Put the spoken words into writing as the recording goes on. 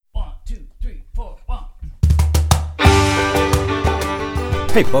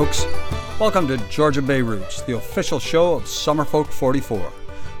Hey folks, welcome to Georgian Bay Roots, the official show of Summerfolk 44.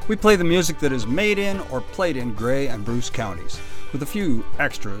 We play the music that is made in or played in Grey and Bruce counties, with a few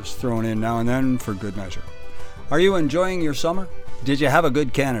extras thrown in now and then for good measure. Are you enjoying your summer? Did you have a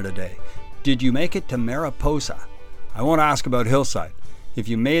good Canada Day? Did you make it to Mariposa? I won't ask about Hillside. If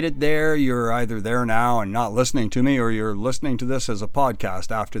you made it there, you're either there now and not listening to me, or you're listening to this as a podcast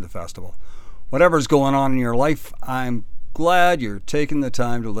after the festival. Whatever's going on in your life, I'm glad you're taking the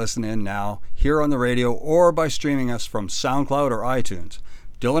time to listen in now, here on the radio, or by streaming us from SoundCloud or iTunes.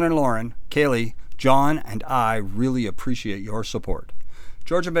 Dylan and Lauren, Kaylee, John, and I really appreciate your support.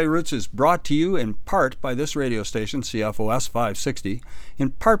 Georgian Bay Roots is brought to you in part by this radio station, CFOS 560, in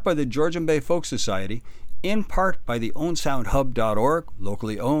part by the Georgian Bay Folk Society, in part by the ownsoundhub.org,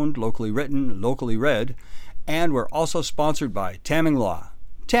 locally owned, locally written, locally read, and we're also sponsored by Tamming Law.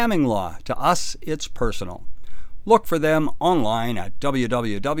 Tamming Law, to us, it's personal. Look for them online at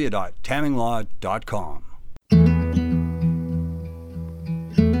www.tamminglaw.com.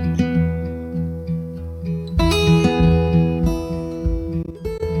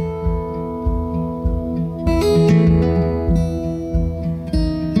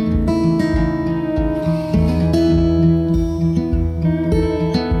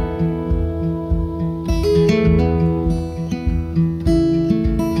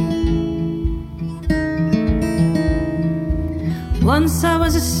 Once I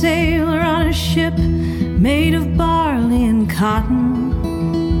was a sailor on a ship made of barley and cotton.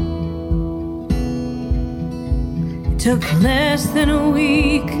 It took less than a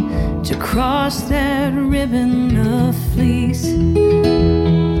week to cross that ribbon of fleece.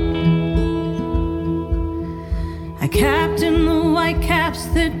 I captained the white caps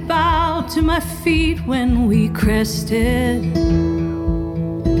that bowed to my feet when we crested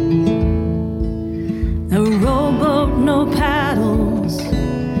the rowboat, no paddles,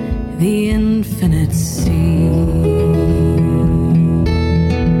 the infinite sea.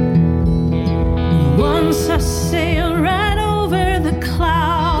 Once I sailed right over the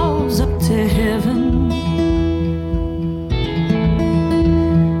clouds up to heaven,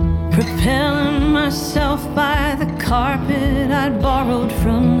 propelling myself by the carpet I'd borrowed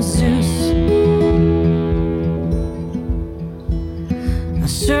from Zeus. I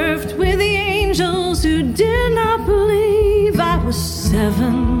surfed with the angels who did not believe I was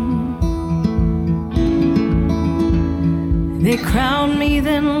 7. They crowned me,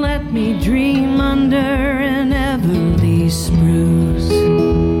 then let me dream under an everly spruce.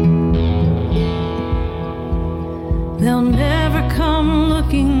 They'll never come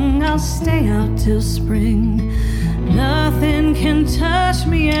looking, I'll stay out till spring. Nothing can touch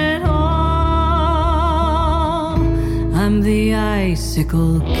me at all. I'm the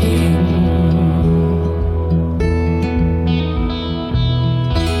icicle king.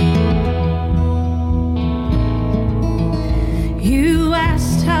 You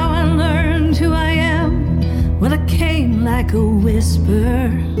asked how I learned who I am. Well, it came like a whisper.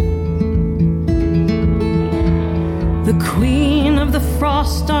 The queen of the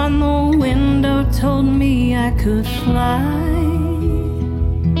frost on the window told me I could fly.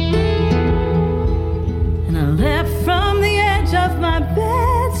 And I leapt from the edge of my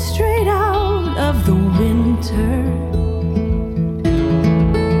bed straight out of the winter,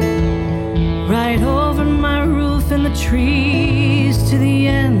 right over my roof and the trees to the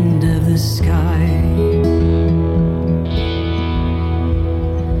end of the sky.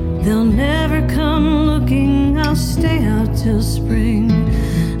 They'll never come looking, I'll stay out till spring.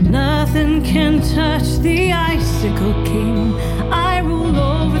 Nothing can touch the icicle king. I rule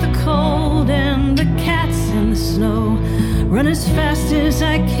over the cold and the cats and the snow. Run as fast as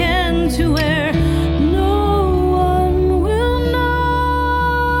I can to where no one will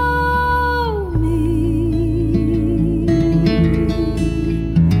know me.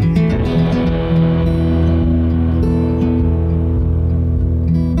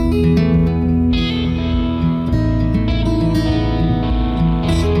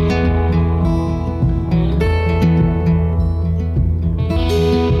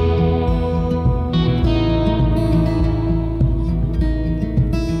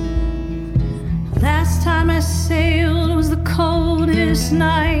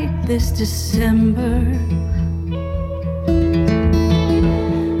 Night this December,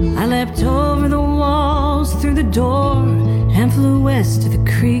 I leapt over the walls through the door and flew west to the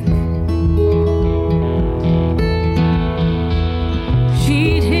creek.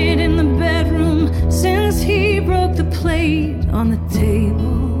 She'd hid in the bedroom since he broke the plate on the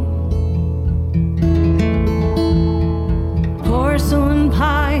table. Porcelain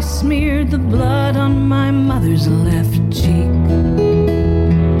pie smeared the blood on my mother's left cheek.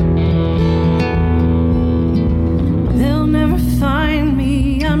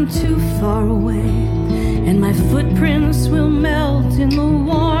 too far away, and my footprints will melt in the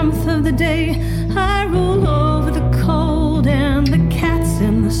warmth of the day. I roll over the cold and the cats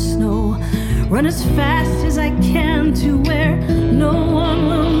in the snow, run as fast as I can to where no one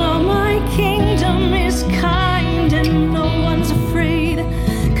will know. My kingdom is kind and no one's afraid,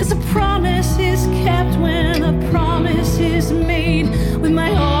 'cause a promise is kept when a promise is made. With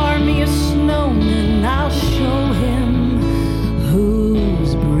my army of snowmen, I'll show him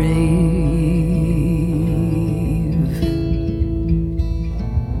who's brave.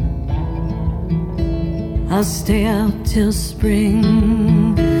 I'll stay out till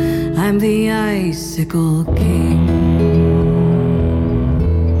spring, I'm the icicle king.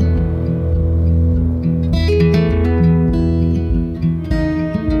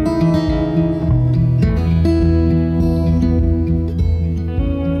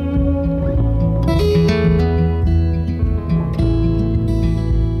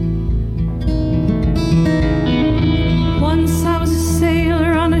 Once I was a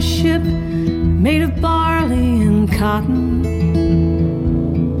sailor on a ship made of barley and cotton,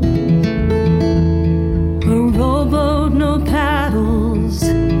 a rowboat, no paddles,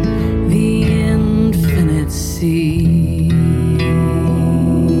 the infinite sea.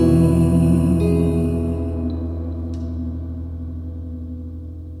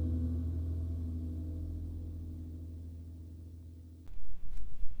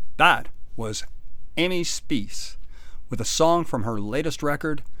 That was Amy Speace with a song from her latest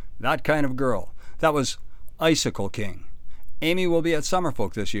record, That Kind of Girl. That was Icicle King. Amy will be at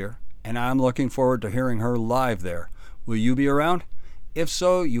Summerfolk this year, and I'm looking forward to hearing her live there. Will you be around? If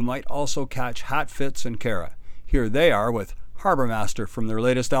so, you might also catch Hat Fitz and Kara. Here they are with Harbor Master from their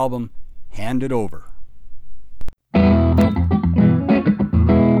latest album, Hand It Over.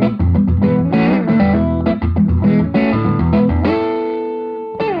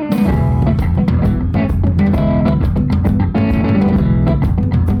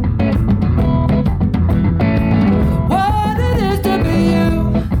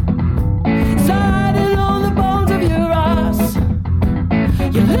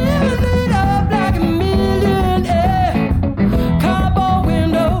 Cardboard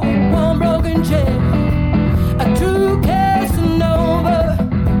window, one broken chair.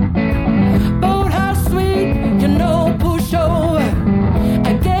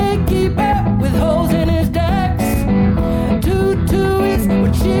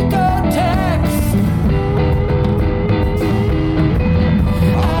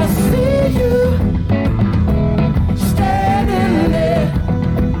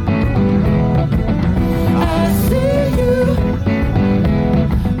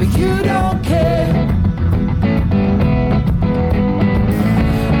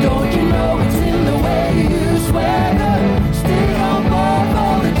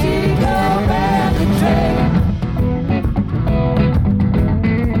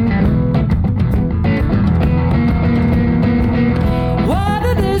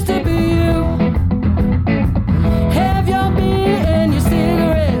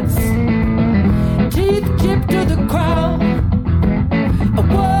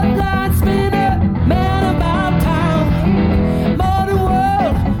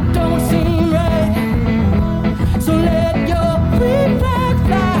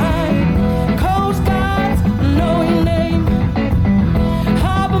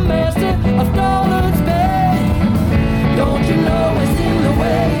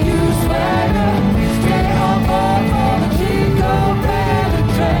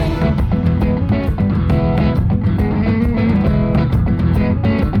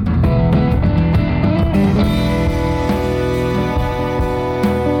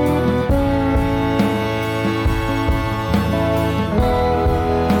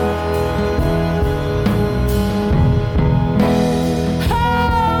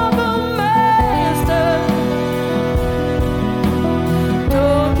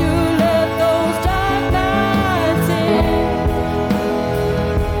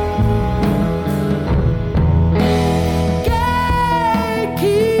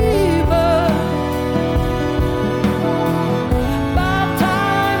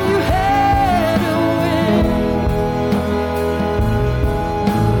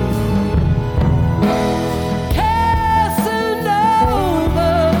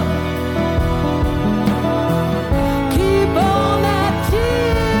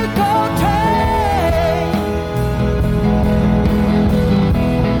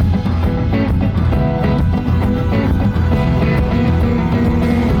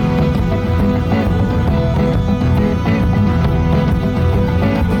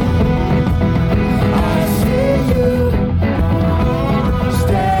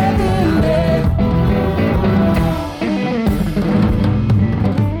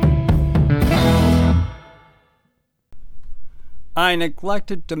 I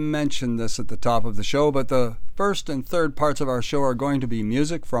neglected to mention this at the top of the show, but the first and third parts of our show are going to be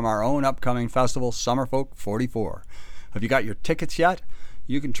music from our own upcoming festival, Summerfolk 44. Have you got your tickets yet?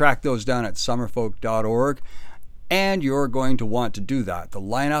 You can track those down at summerfolk.org, and you're going to want to do that. The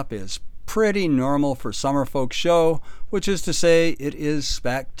lineup is pretty normal for Summerfolk show, which is to say it is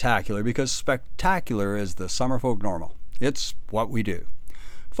spectacular, because spectacular is the Summerfolk normal. It's what we do.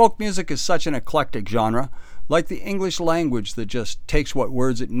 Folk music is such an eclectic genre, like the English language that just takes what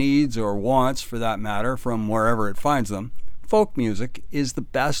words it needs, or wants for that matter, from wherever it finds them. Folk music is the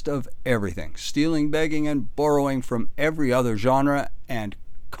best of everything, stealing, begging, and borrowing from every other genre and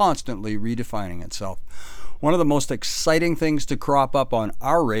constantly redefining itself. One of the most exciting things to crop up on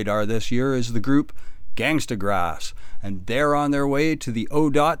our radar this year is the group Gangsta Grass, and they're on their way to the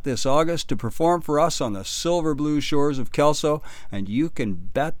ODOT this August to perform for us on the silver blue shores of Kelso, and you can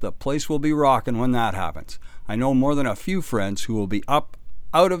bet the place will be rocking when that happens. I know more than a few friends who will be up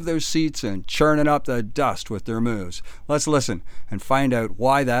out of their seats and churning up the dust with their moves. Let's listen and find out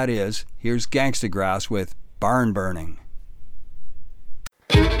why that is. Here's Gangsta Grass with Barn Burning.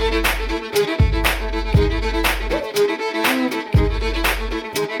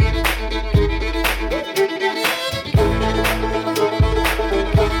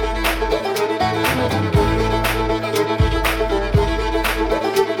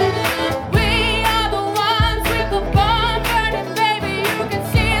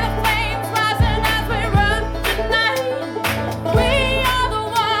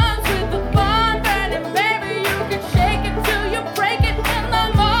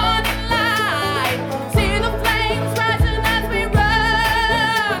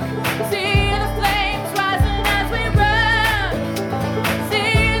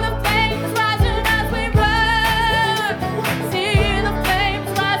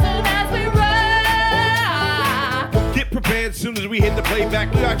 Soon as we hit the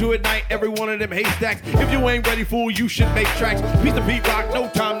playback, we are to ignite every one of them haystacks. If you ain't ready, fool, you should make tracks. Piece of beat rock, no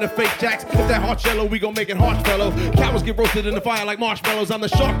time to fake jacks. If that hot yellow, we gon' make it harsh, fellow. Cowards get roasted in the fire like marshmallows. I'm the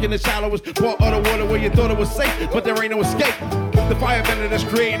shark in the shallowest part of the water where you thought it was safe, but there ain't no escape. The firebender that's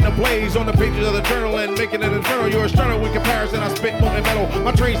creating a blaze on the pages of the journal and making it infernal. You're a sternal in comparison. I spit molten metal.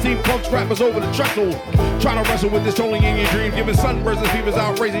 My train team punks rappers over the trestle. Trying to wrestle with this only in your dreams. Giving sunbursts and fevers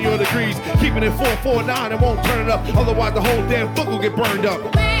out, raising your degrees. Keeping it 449 and won't turn it up. Otherwise, the whole damn book will get burned up.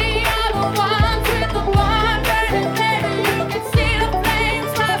 We are the ones with the barn burning, baby. You can see the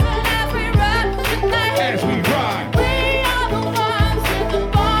flames rising as we run tonight. As we ride. We are the ones with the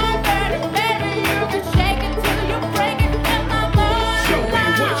barn burning, baby. You can shake it till you break it in the morning. Show me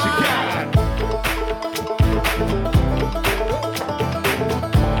what you got.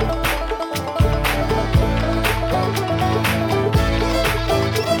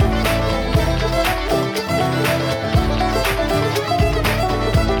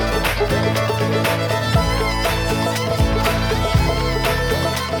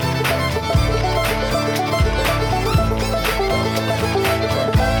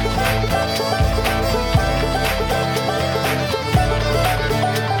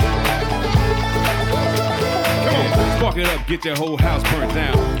 Spark it up, get your whole house burnt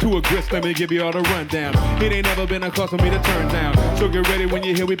down. To a grist, let me give you all the rundown. It ain't never been a cause for me to turn down. So get ready when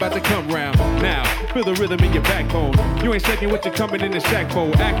you hear we about to come round. Now, feel the rhythm in your backbone. You ain't shaking what you're coming in the shack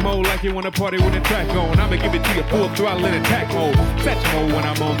mode. Act mode like you wanna party with the track on. I'ma give it to you full throttle in attack mode. Satch mode when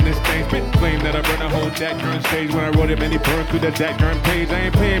I'm on this thing. Spit flame that I burn a whole that turn stage. When I wrote it, man, he burned through the that turn page. I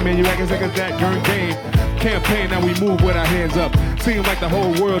ain't paying, man, you acting like a that turn game. Campaign, now we move with our hands up. Seem like the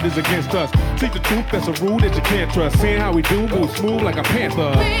whole world is against us. Seek the truth, that's a rule that you can't trust. Seeing how we do, move smooth like a panther.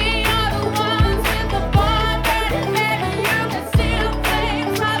 We are the ones with the barn burning, baby. You can see the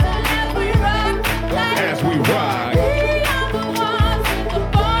flames rising as we run tonight. As we ride. We are the ones with the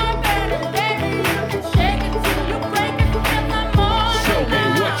barn burning, baby. You can shake it till you break it in the morning. Show me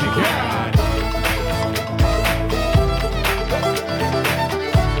what you got.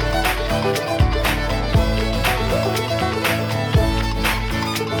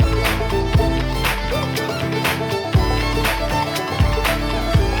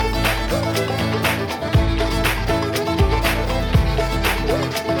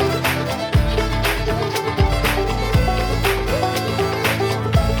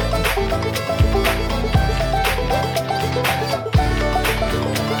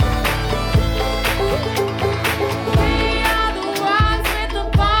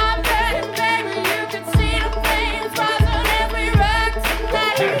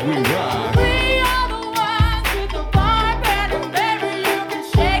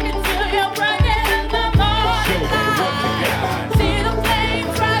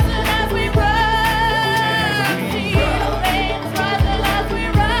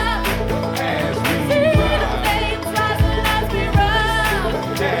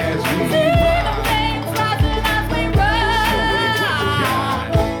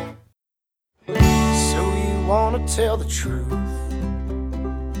 want to tell the truth,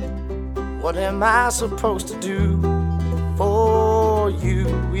 what am I supposed to do for you?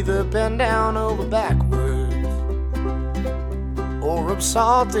 Either bend down over backwards or rub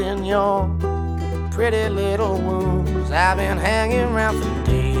salt in your pretty little wounds. I've been hanging around for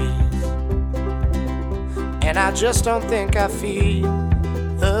days, and I just don't think I feel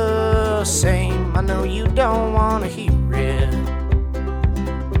the same. I know you don't want to hear it,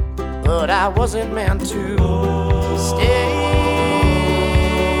 but I wasn't meant to stay.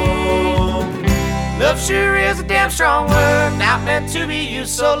 Love sure is a damn strong word, not meant to be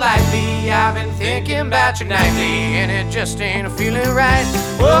used so lightly. I've been thinking about you nightly, and it just ain't feeling right.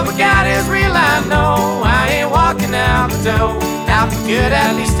 Well, my God is real, I know. I ain't walking out the door, not for good,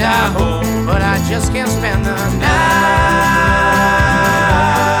 at least I hope. But I just can't spend the night.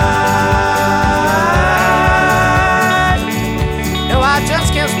 No, I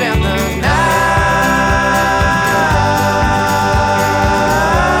just can't spend the night.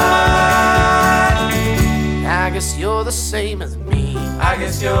 I guess you're the same as me. I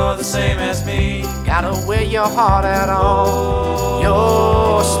guess you're the same as me. Gotta wear your heart out on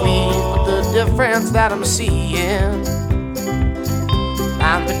your sleeve. But the difference that I'm seeing,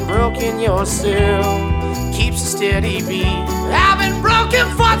 I've been broken, you're still keeps a steady beat. I've been broken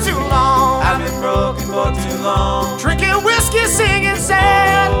for too long. I've been broken for too long. Drinking whiskey, singing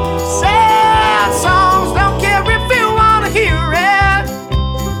sad, sad songs. Don't care if you wanna hear it.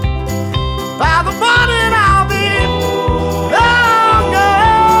 By the morning I'll be long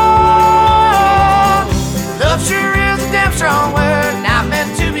gone. Love sure is a damn strong word, not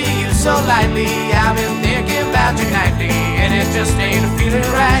meant to be used so lightly. I've been thinking about you nightly, and it just ain't feeling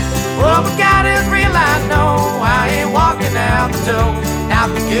right. Oh, but God is real, I know. I ain't walking out the door, not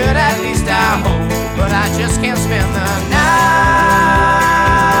for good, at least I hope. But I just can't spend the night.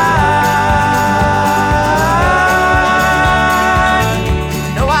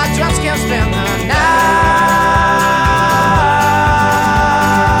 No, I just can't spend the night.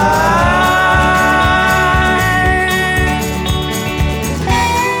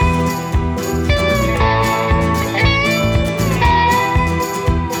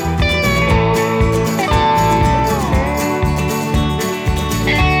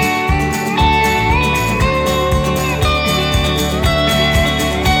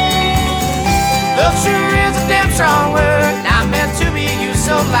 Love sure is a damn strong word, not meant to be used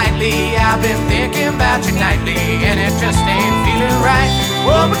so lightly. I've been thinking about you nightly, and it just ain't feeling right.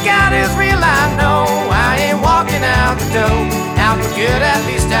 Oh, but God is real, I know. I ain't walking out the door, now for good, at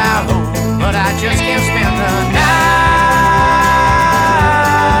least I hope. But I just can't spend the night.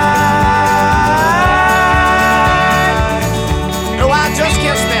 No, I just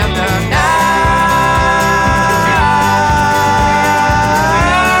can't spend the night.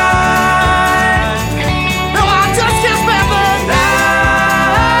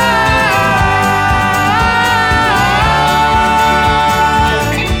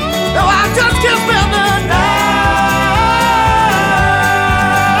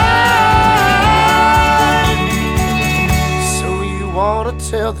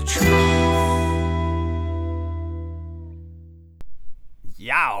 Tell the truth.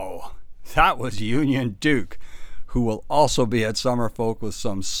 Yow! That was Union Duke, who will also be at Summerfolk with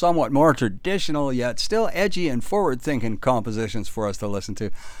some somewhat more traditional yet still edgy and forward-thinking compositions for us to listen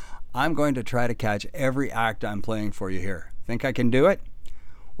to. I'm going to try to catch every act I'm playing for you here. Think I can do it?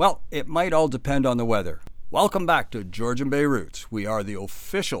 Well, it might all depend on the weather. Welcome back to Georgian Bay Roots. We are the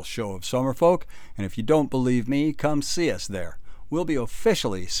official show of Summerfolk, and if you don't believe me, come see us there. We'll be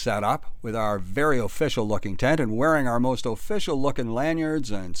officially set up with our very official looking tent and wearing our most official looking lanyards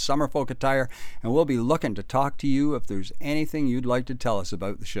and Summerfolk attire, and we'll be looking to talk to you if there's anything you'd like to tell us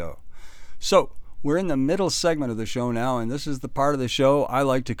about the show. So, we're in the middle segment of the show now, and this is the part of the show I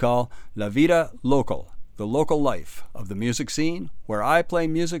like to call La Vida Local, the local life of the music scene, where I play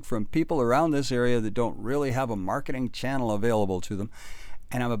music from people around this area that don't really have a marketing channel available to them.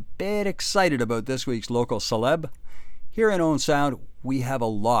 And I'm a bit excited about this week's local celeb. Here in Owen Sound, we have a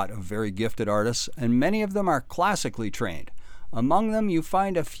lot of very gifted artists, and many of them are classically trained. Among them, you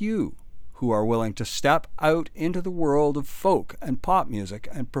find a few who are willing to step out into the world of folk and pop music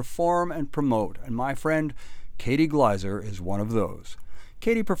and perform and promote, and my friend Katie Gleiser is one of those.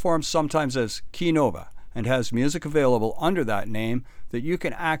 Katie performs sometimes as Key Nova and has music available under that name that you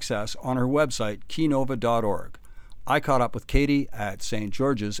can access on her website, keynova.org. I caught up with Katie at St.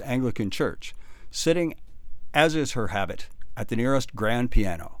 George's Anglican Church, sitting, as is her habit, at the nearest grand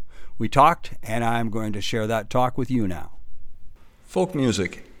piano. We talked, and I'm going to share that talk with you now. Folk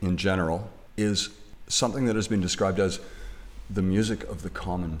music, in general, is something that has been described as the music of the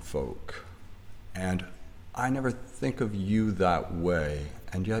common folk. And I never think of you that way,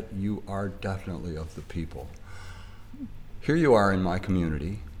 and yet you are definitely of the people. Here you are in my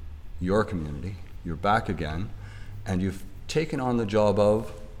community, your community, you're back again, and you've taken on the job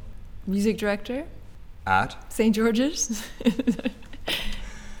of music director at St. George's.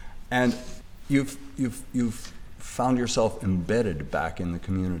 And you've found yourself embedded back in the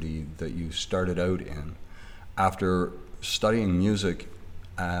community that you started out in after studying music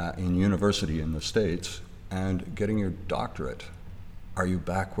in university in the States and getting your doctorate. Are you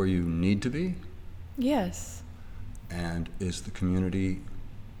back where you need to be? Yes. And is the community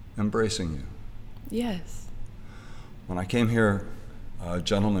embracing you? Yes. When I came here, a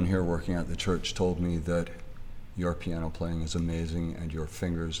gentleman here working at the church told me that your piano playing is amazing and your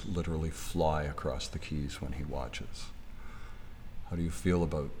fingers literally fly across the keys when he watches. How do you feel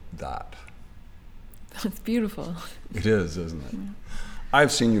about that? It's beautiful. It is, isn't it? Yeah.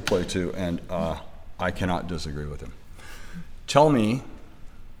 I've seen you play too, and I cannot disagree with him. Tell me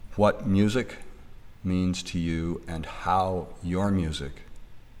what music means to you and how your music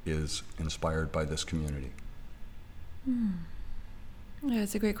is inspired by this community. Yeah,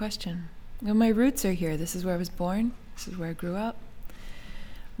 that's a great question. Well, my roots are here. This is where I was born. This is where I grew up.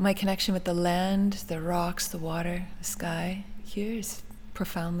 My connection with the land, the rocks, the water, the sky here is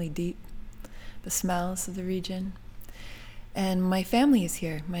profoundly deep. The smells of the region. And my family is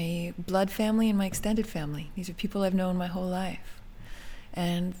here, my blood family and my extended family. These are people I've known my whole life.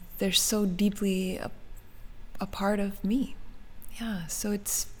 And they're so deeply a part of me. Yeah, so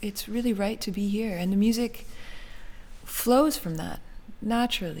it's really right to be here. And the music flows from that,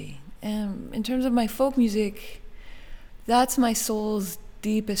 naturally. And in terms of my folk music, that's my soul's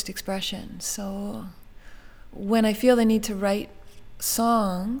deepest expression. So when I feel the need to write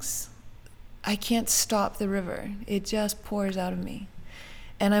songs, I can't stop the river. It just pours out of me.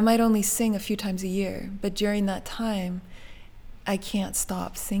 And I might only sing a few times a year, but during that time, I can't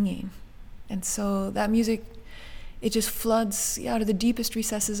stop singing. And so that music, it just floods out of the deepest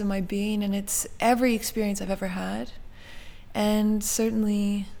recesses of my being, and it's every experience I've ever had. And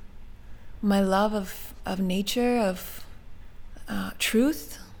certainly my love of nature, of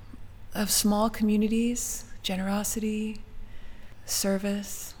truth, of small communities, generosity,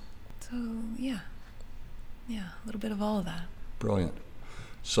 service. So yeah, a little bit of all of that. Brilliant.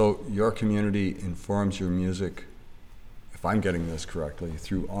 So your community informs your music, if I'm getting this correctly,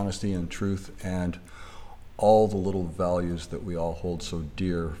 through honesty and truth and all the little values that we all hold so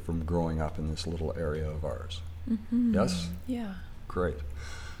dear from growing up in this little area of ours. Mm-hmm. Yes? Yeah. Great.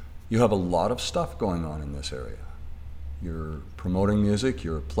 You have a lot of stuff going on in this area. You're promoting music,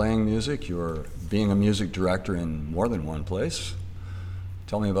 you're playing music, you're being a music director in more than one place.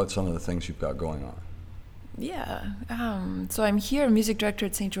 Tell me about some of the things you've got going on. Yeah. So I'm here, music director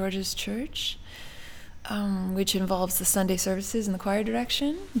at St. George's Church, which involves the Sunday services and the choir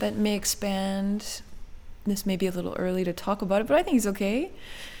direction, but may expand, this may be a little early to talk about it, but I think it's okay,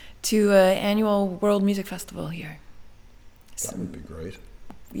 to an annual World Music Festival here. That would be great.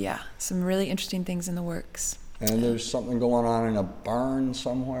 Yeah, some really interesting things in the works. And there's something going on in a barn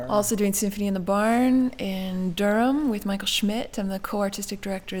somewhere? Also doing Symphony in the Barn in Durham with Michael Schmidt. I'm the co-artistic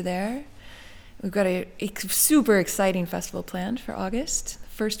director there. We've got a super exciting festival planned for August,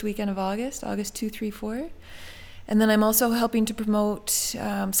 first weekend of August 2, 3, 4. And then I'm also helping to promote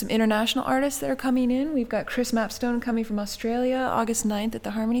some international artists that are coming in. We've got Chris Mapstone coming from Australia, August 9th at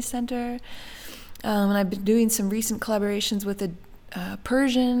the Harmony Centre. And I've been doing some recent collaborations with a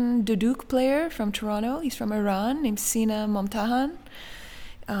Persian duduk player from Toronto. He's from Iran, named Sina Momtahan.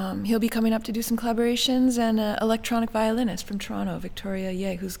 He'll be coming up to do some collaborations, and an electronic violinist from Toronto, Victoria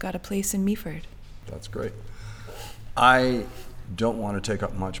Ye, who's got a place in Meaford. That's great. I don't want to take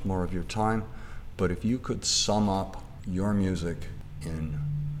up much more of your time, but if you could sum up your music in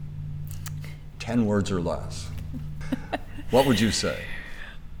 10 words or less, what would you say?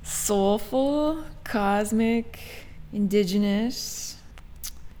 Soulful, cosmic, indigenous,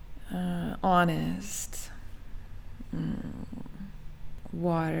 honest,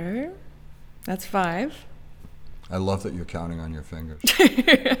 water. That's 5. I love that you're counting on your fingers.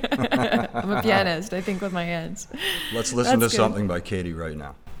 I'm a pianist, I think with my hands. Let's listen to something by Katie right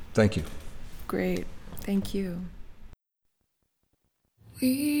now. Thank you. Great. Thank you.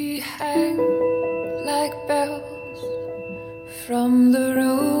 We hang like bells from the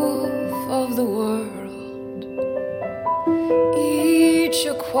roof of the world, each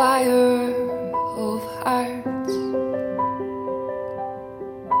a choir of hearts.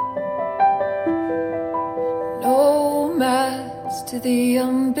 Nomads to the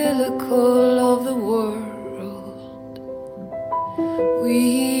umbilical of the world.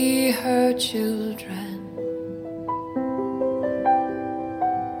 We, her children,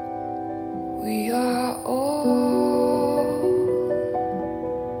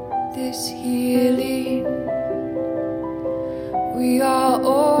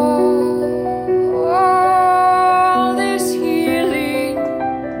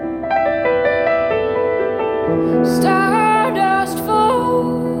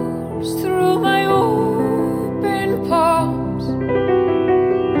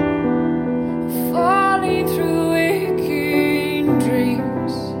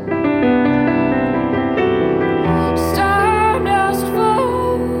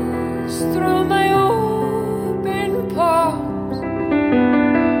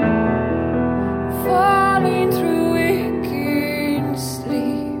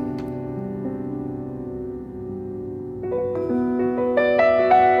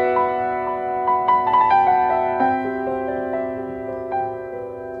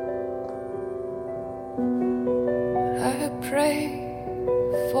 pray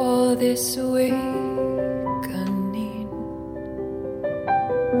for this awakening.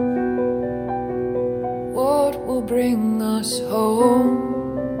 What will bring us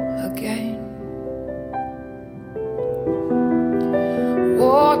home again?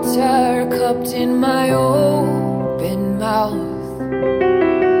 Water cupped in my open mouth,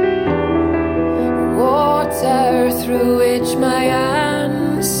 water through which my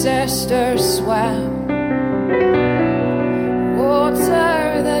ancestors swam,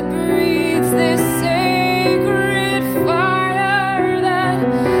 water that breathes this sacred fire that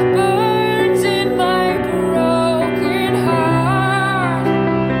burns in my broken heart.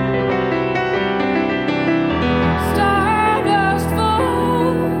 Stardust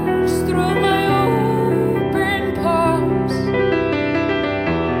falls through my open palms,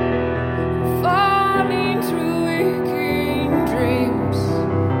 falling through waking dreams.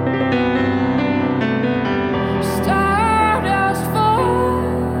 Stardust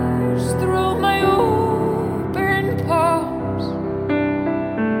falls through my open palms,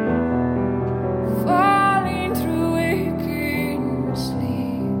 falling through waking sleep.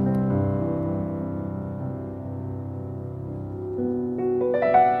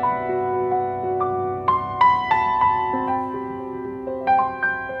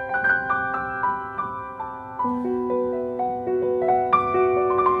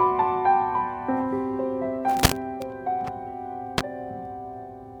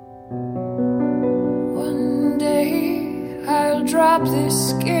 One day I'll drop this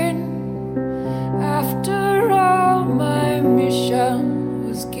skin. After all my mission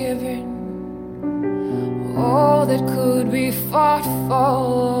was given, all that could be fought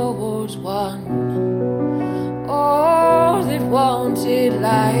for was won. All that wanted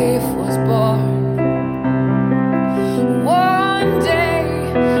life was born. One day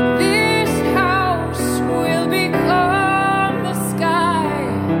this house will become the sky.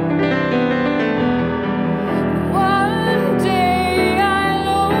 One day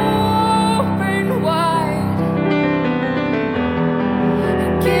I'll open wide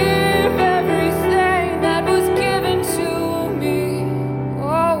and give everything that was given to me.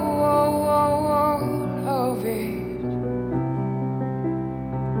 All of it.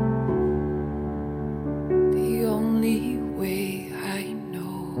 The only way I know.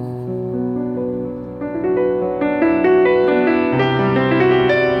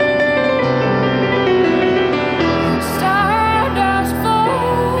 Stardust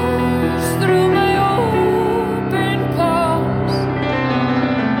falls through my open palms,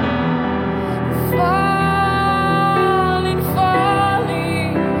 falling,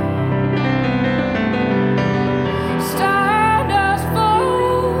 falling. Stardust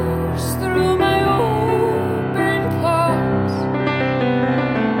falls through my open palms,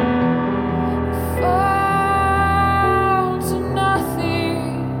 fall to nothing.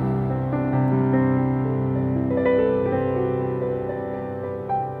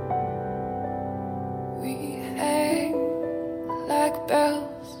 We hang like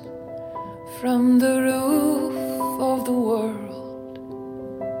bells from the roof of the world,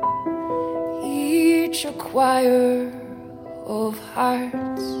 each a choir of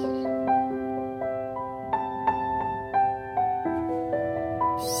hearts,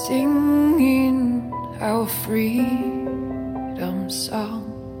 singing our freedom song,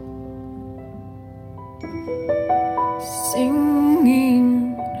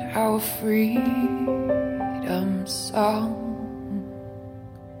 singing our freedom song.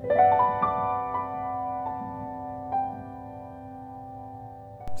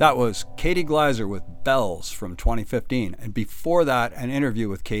 That was Katie Gleiser with Bells from 2015, and before that, an interview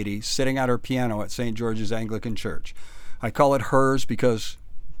with Katie sitting at her piano at St. George's Anglican Church. I call it hers because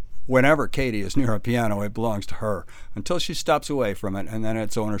whenever Katie is near a piano, it belongs to her until she steps away from it, and then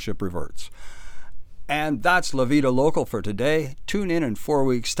its ownership reverts. And that's La Vida Local for today. Tune in 4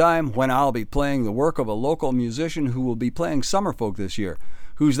 weeks' time when I'll be playing the work of a local musician who will be playing Summerfolk this year.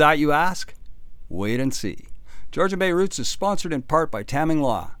 Who's that, you ask? Wait and see. Georgian Bay Roots is sponsored in part by Tamming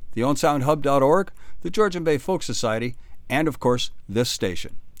Law, the OwenSoundHub.org, the Georgian Bay Folk Society, and of course, this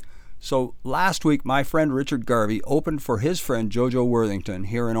station. So last week, my friend Richard Garvey opened for his friend Jojo Worthington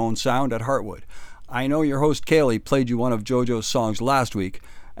here in Owen Sound at Heartwood. I know your host Kaylee played you one of Jojo's songs last week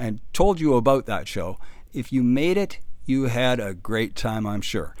and told you about that show. If you made it, you had a great time, I'm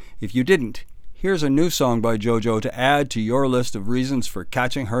sure. If you didn't, here's a new song by Jojo to add to your list of reasons for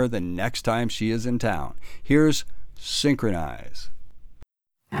catching her the next time she is in town. Here's Synchronize.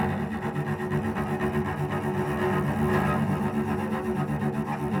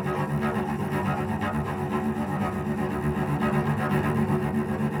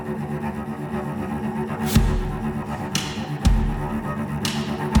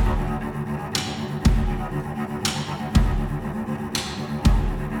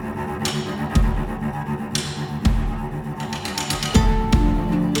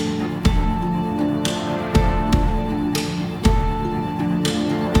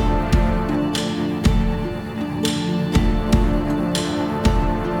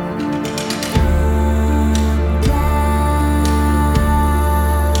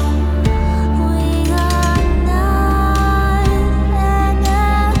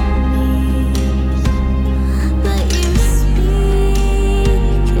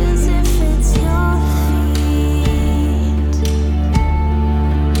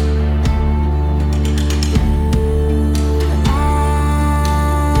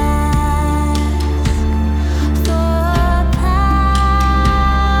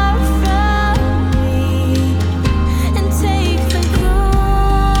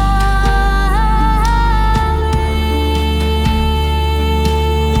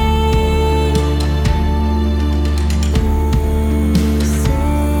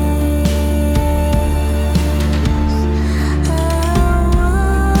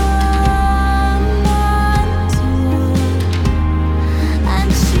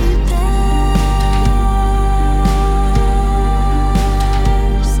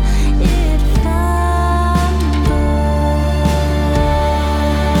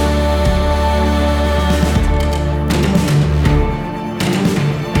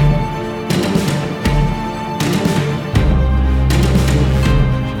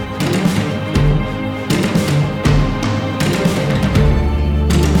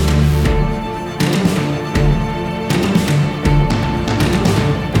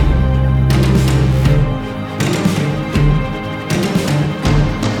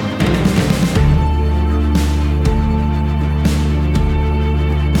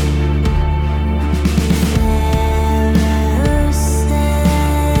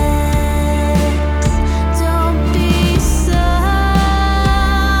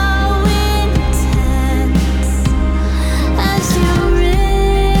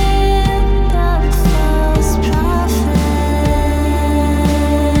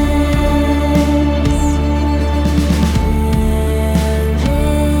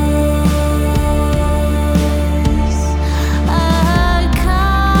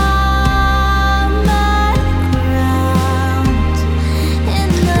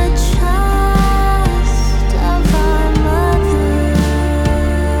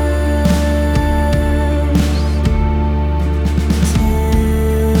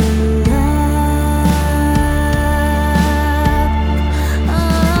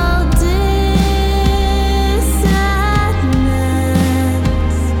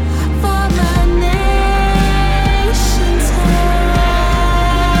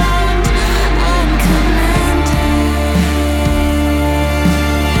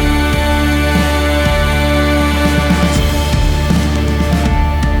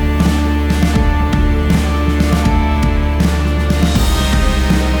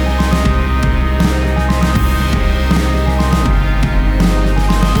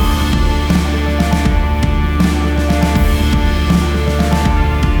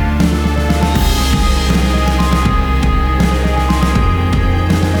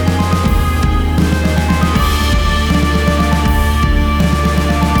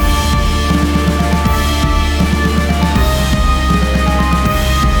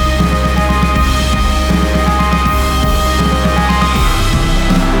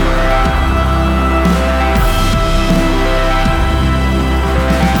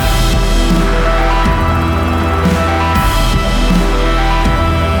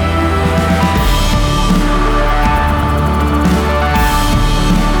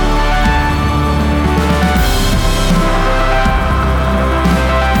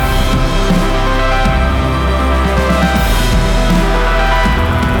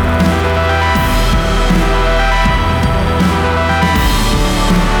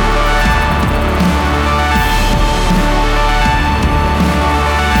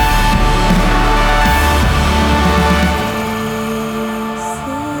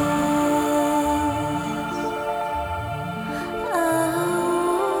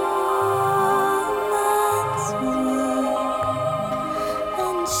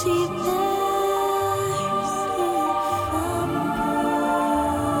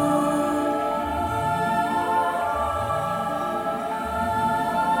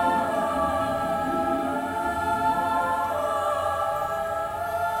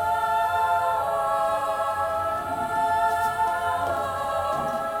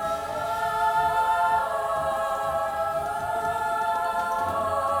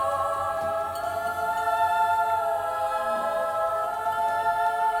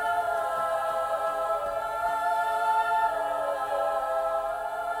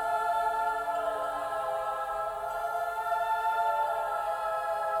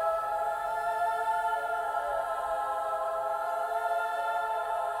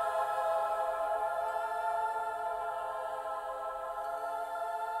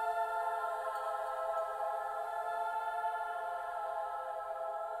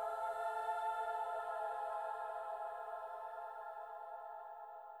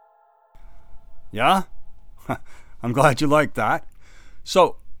 Yeah? I'm glad you liked that.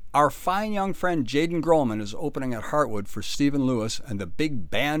 So, our fine young friend Jaden Grohlman is opening at Heartwood for Stephen Lewis and the Big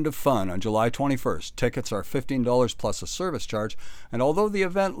Band of Fun on July 21st. Tickets are $15 plus a service charge, and although the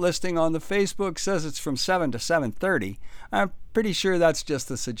event listing on the Facebook says it's from 7 to 7:30, I'm pretty sure that's just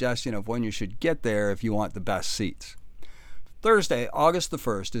a suggestion of when you should get there if you want the best seats. Thursday, August the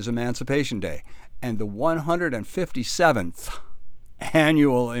 1st is Emancipation Day, and the 157th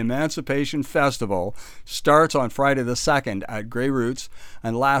annual Emancipation Festival starts on Friday the 2nd at Grey Roots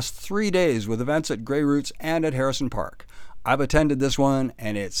and lasts 3 days with events at Grey Roots and at Harrison Park. I've attended this one,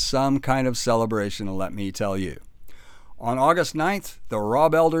 and it's some kind of celebration, let me tell you. On August 9th, the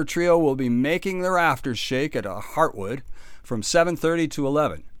Rob Elder Trio will be making their rafters shake at Heartwood from 7:30 to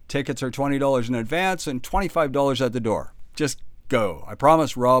 11. Tickets are $20 in advance and $25 at the door. Just go. I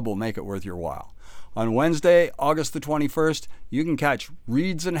promise Rob will make it worth your while. On Wednesday, August the 21st, you can catch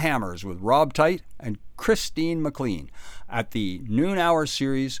Reeds and Hammers with Rob Tite and Christine McLean at the Noon Hour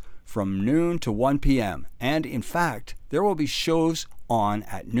series from noon to 1 p.m. And in fact, there will be shows on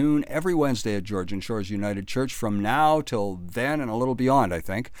at noon every Wednesday at Georgian Shores United Church from now till then and a little beyond, I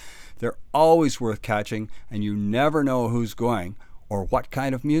think. They're always worth catching, and you never know who's going or what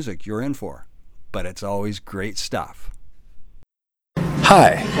kind of music you're in for. But it's always great stuff.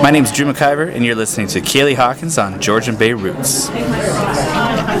 Hi, my name's Drew McIver, and you're listening to Kaylee Hawkins on Georgian Bay Roots.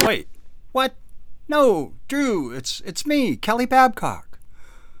 Wait, what? No, Drew, it's me, Kelly Babcock.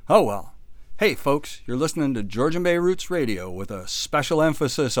 Oh well. Hey folks, you're listening to Georgian Bay Roots Radio with a special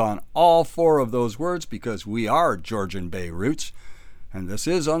emphasis on all 4 of those words because we are Georgian Bay Roots, and this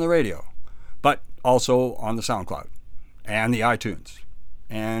is on the radio, but also on the SoundCloud, and the iTunes,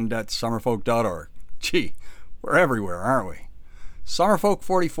 and at summerfolk.org. Gee, we're everywhere, aren't we? Summerfolk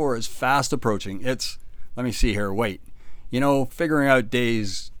 44 is fast approaching. Let me see here, wait. Figuring out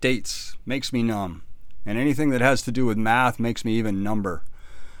dates makes me numb. And anything that has to do with math makes me even number.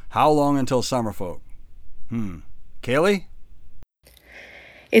 How long until Summerfolk? Kaylee?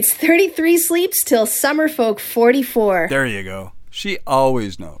 It's 33 sleeps till Summerfolk 44. There you go. She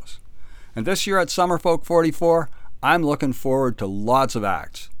always knows. And this year at Summerfolk 44, I'm looking forward to lots of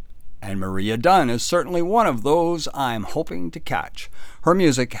acts. And Maria Dunn is certainly one of those I'm hoping to catch. Her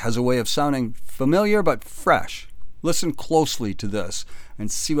music has a way of sounding familiar but fresh. Listen closely to this and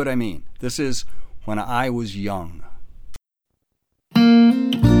see what I mean. This is When I Was Young.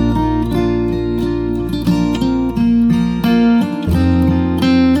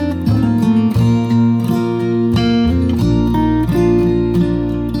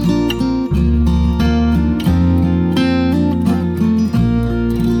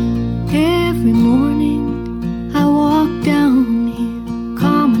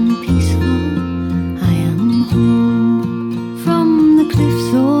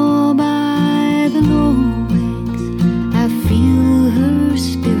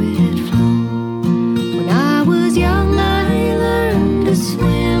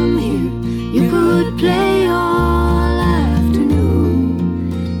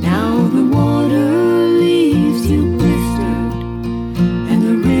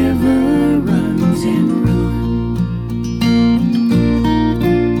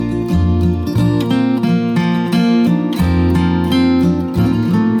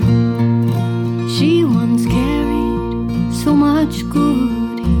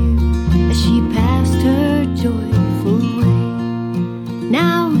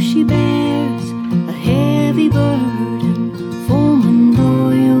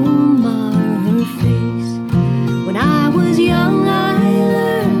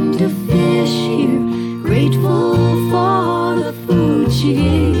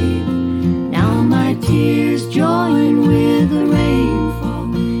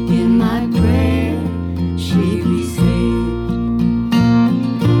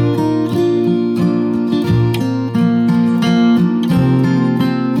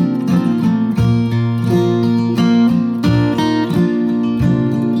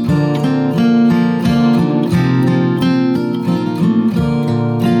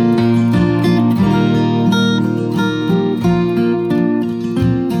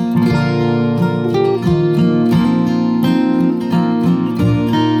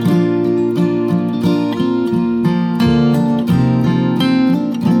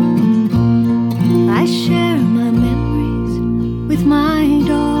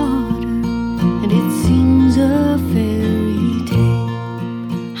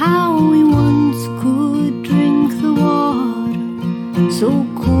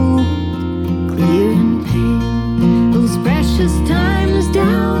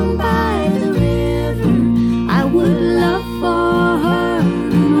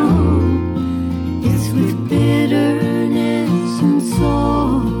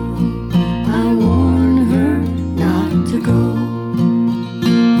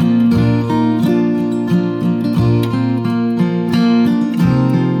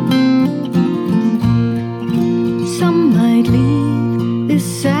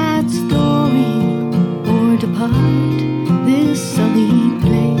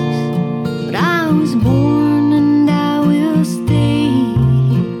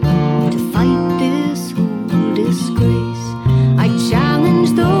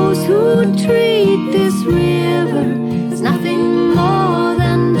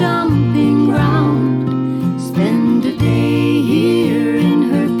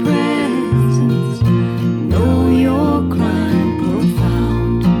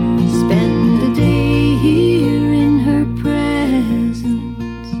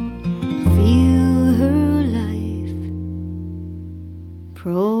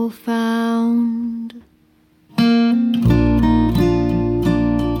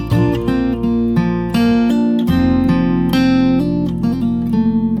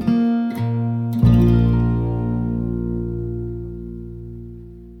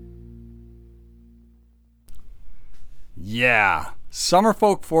 Yeah,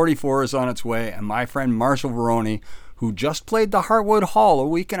 Summerfolk 44 is on its way, and my friend Marshall Veroni, who just played the Heartwood Hall a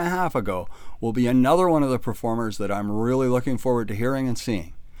week and a half ago, will be another one of the performers that I'm really looking forward to hearing and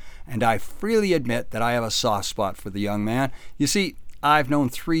seeing. And I freely admit that I have a soft spot for the young man. You see, I've known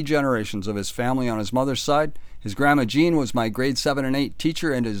 3 generations of his family on his mother's side. His grandma Jean was my grade 7 and 8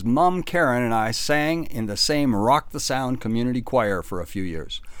 teacher, and his mom Karen and I sang in the same Rock the Sound community choir for a few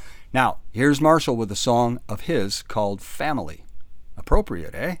years. Now, here's Marshall with a song of his called Family.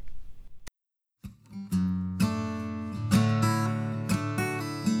 Appropriate, eh?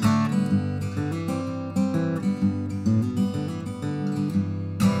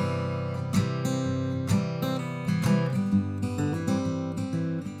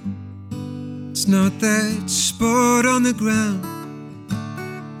 It's not that spot on the ground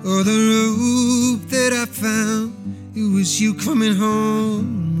or the rope that I found. It was you coming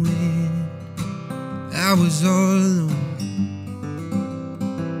home when I was all alone.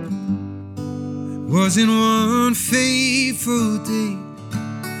 It wasn't one fateful day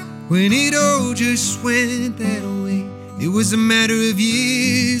when it all just went that way. It was a matter of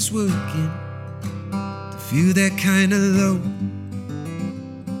years working to feel that kind of low.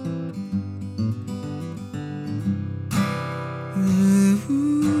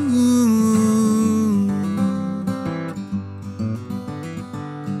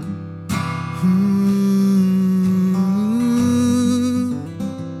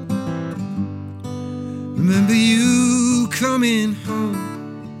 Remember you coming home,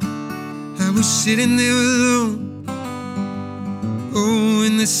 I was sitting there alone. Oh,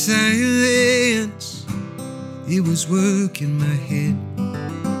 in the silence, it was working my head.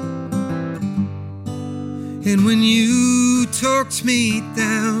 And when you talked me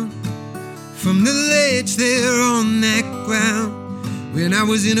down from the ledge there on that ground, when I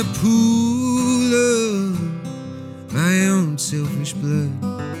was in a pool of my own selfish blood,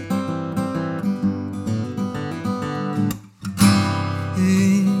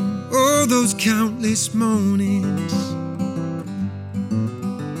 and all those countless mornings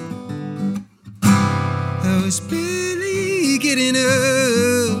I was barely getting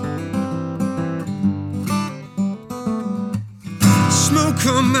up. Smoke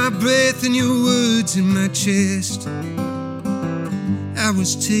on my breath and your words in my chest, I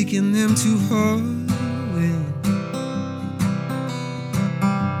was taking them too hard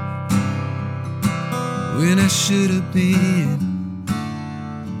when I should have been.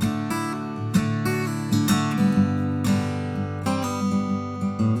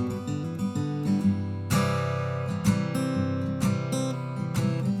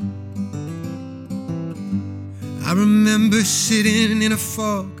 I remember sitting in a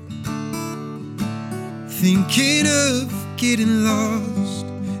fog, thinking of getting lost,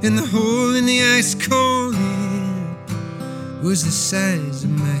 and the hole in the ice calling was the size of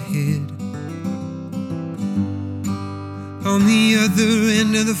my head. On the other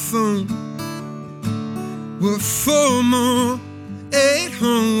end of the phone were 4 more at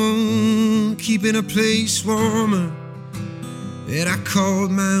home, keeping a place warmer that I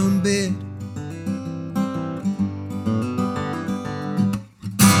called my own bed.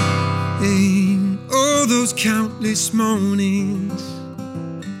 And all those countless mornings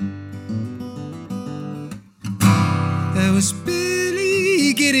I was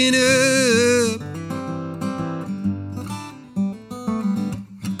barely getting up.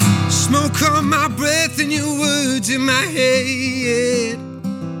 Smoke on my breath and your words in my head,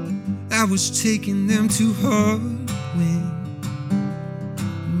 I was taking them too hard when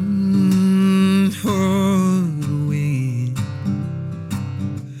hard way,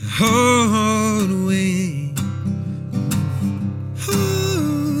 hard way,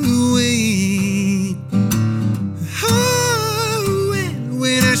 hard way, hard way,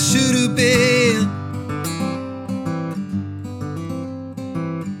 when I should have been.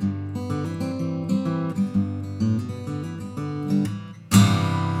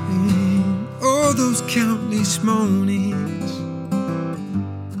 All those countless mornings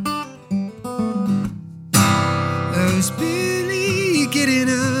I was barely getting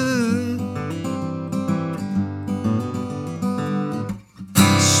up.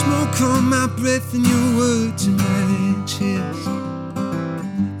 Smoke on my breath and your words in my chest,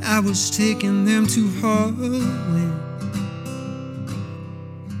 I was taking them too hard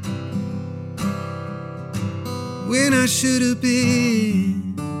when I should have been.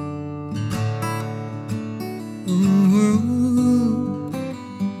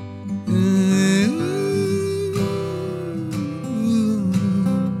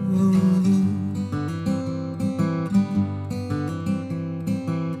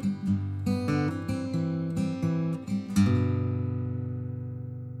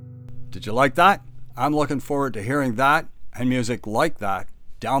 Did you like that? I'm looking forward to hearing that and music like that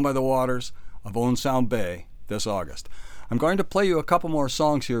down by the waters of Owen Sound Bay this August. I'm going to play you a couple more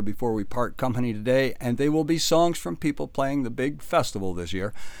songs here before we part company today, and they will be songs from people playing the big festival this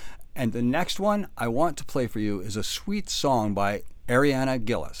year. And the next one I want to play for you is a sweet song by Ariana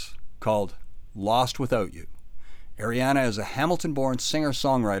Gillis called Lost Without You. Ariana is a Hamilton-born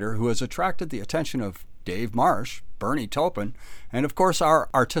singer-songwriter who has attracted the attention of Dave Marsh, Bernie Taupin, and of course our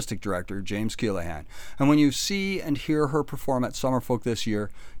artistic director, James Keelahan. And when you see and hear her perform at Summerfolk this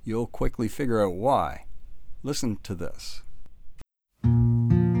year, you'll quickly figure out why. Listen to this.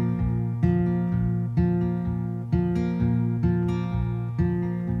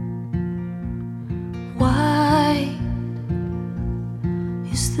 Why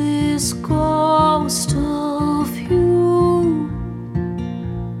is this ghost of you?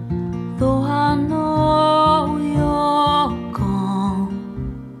 Though I know you're gone,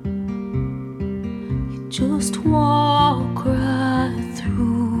 you just walk right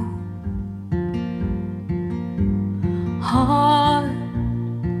through. Heart,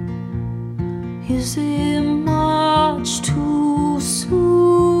 is it much too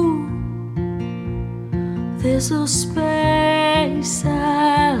soon? There's a space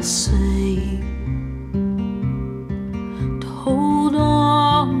I say to hold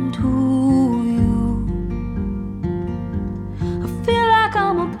on to you. I feel like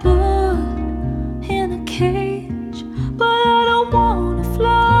I'm a bird in a cage, but I don't wanna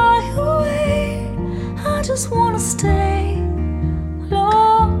fly away. I just wanna stay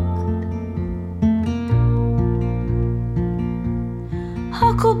locked.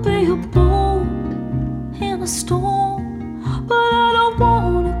 I could be a boat in a storm, but I don't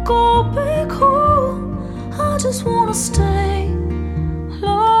wanna go back home. I just wanna stay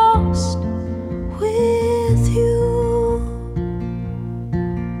lost with you.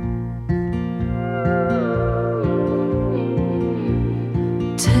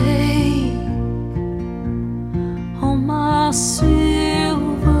 Take all my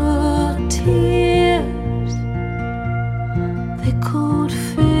silver tears, they could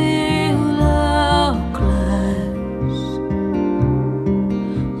fill a glass.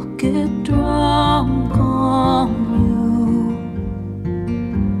 I'll get drunk on you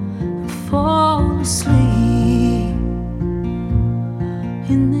and fall asleep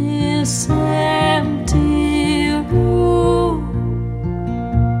in this empty room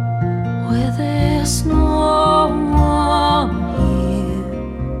where there's no one here,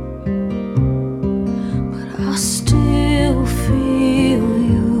 but I still feel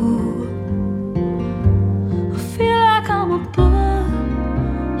you. I feel like I'm a bird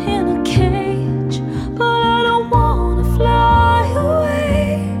in a cage, but I don't wanna fly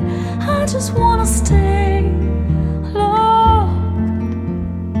away. I just wanna stay locked.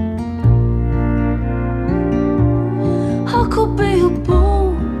 I could be a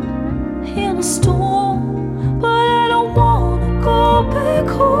boat in a storm, but I don't wanna go back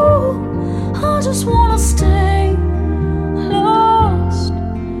home. I just wanna stay lost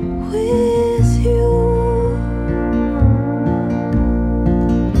with you.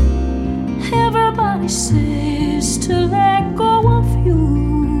 Everybody says to let go of you,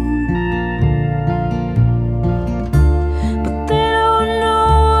 but they don't know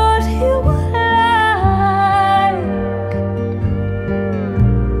what you were like.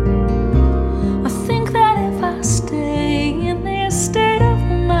 I think that if I stay in this state of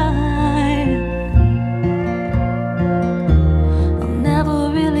mind, I'll never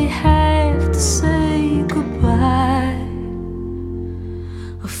really have to say goodbye.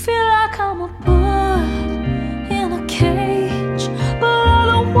 I feel like I'm a bird in a cage, but I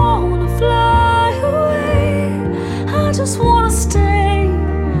don't wanna fly away. I just wanna stay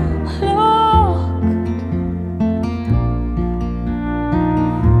locked.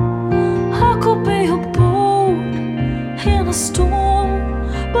 I could be a boat in a storm,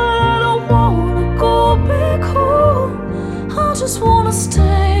 but I don't wanna go back home. I just wanna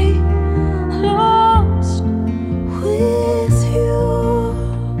stay lost with you.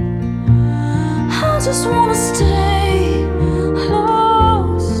 I just wanna stay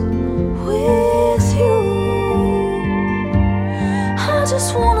lost with you. I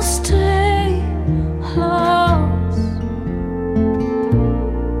just wanna stay lost.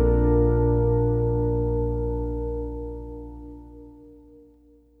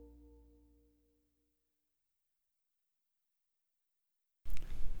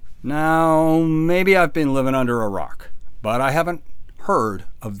 Now, maybe I've been living under a rock, but I haven't heard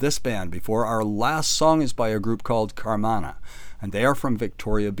of this band before. Our last song is by a group called Carmana, and they are from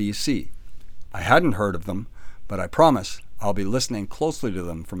Victoria, BC. I hadn't heard of them, but I promise I'll be listening closely to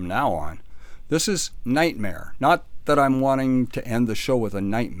them from now on. This is Nightmare. Not that I'm wanting to end the show with a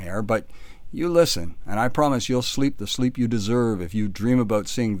nightmare, but you listen, and I promise you'll sleep the sleep you deserve if you dream about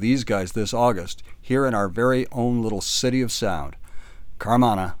seeing these guys this August here in our very own little city of sound.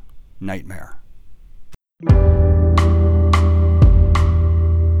 Carmana, Nightmare.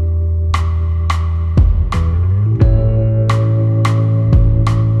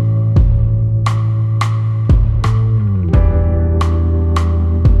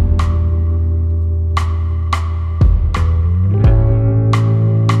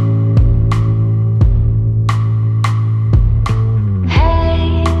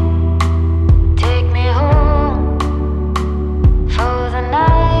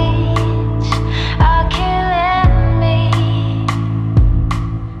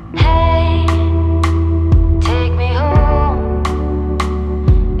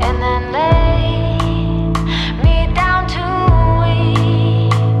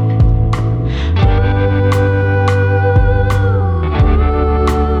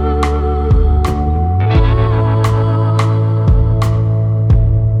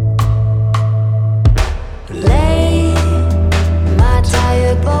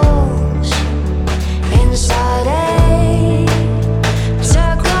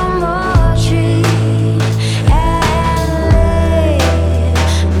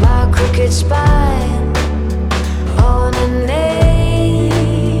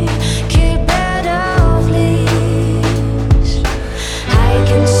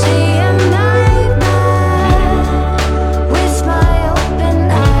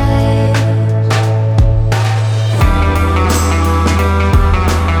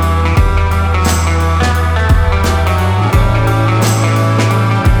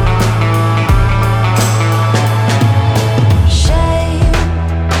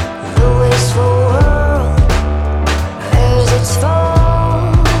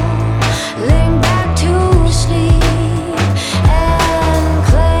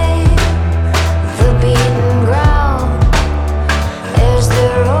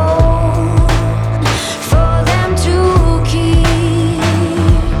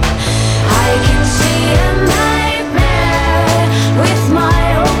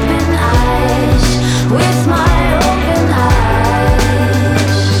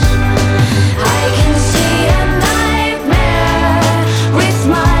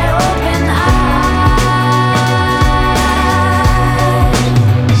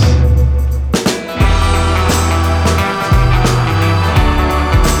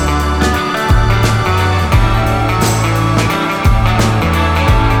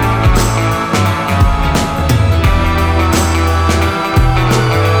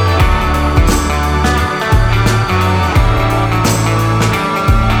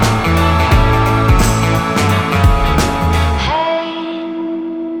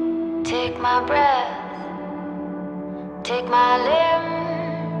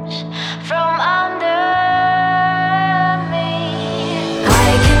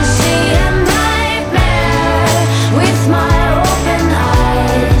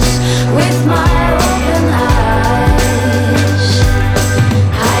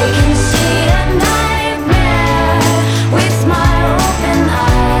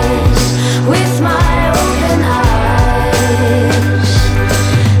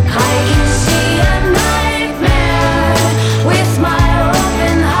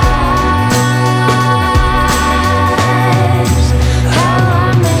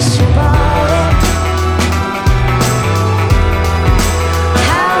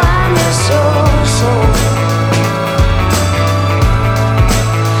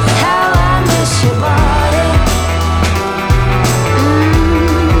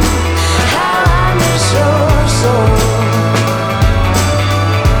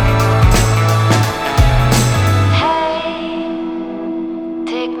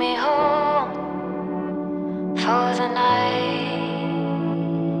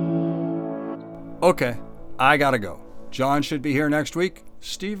 Okay, I gotta go. John should be here next week.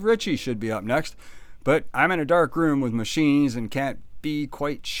 Steve Ritchie should be up next. But I'm in a dark room with machines and can't be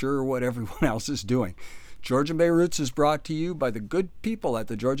quite sure what everyone else is doing. Georgian Bay Roots is brought to you by the good people at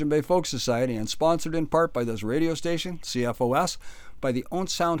the Georgian Bay Folk Society and sponsored in part by this radio station, CFOS, by the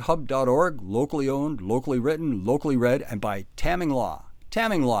ownsoundhub.org, locally owned, locally written, locally read, and by Tamming Law.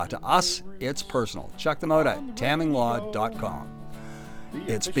 Tamming Law, to us, it's personal. Check them out at tamminglaw.com.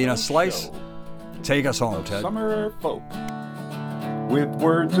 It's been a slice. Take us home, Ted. Summer folk, with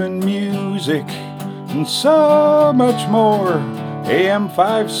words and music and so much more. AM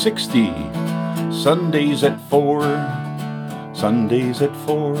 560, Sundays at 4. Sundays at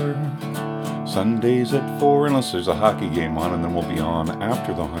 4. Sundays at 4, unless there's a hockey game on, and then we'll be on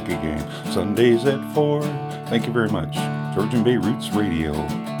after the hockey game. Sundays at 4. Thank you very much. Georgian Bay Roots Radio.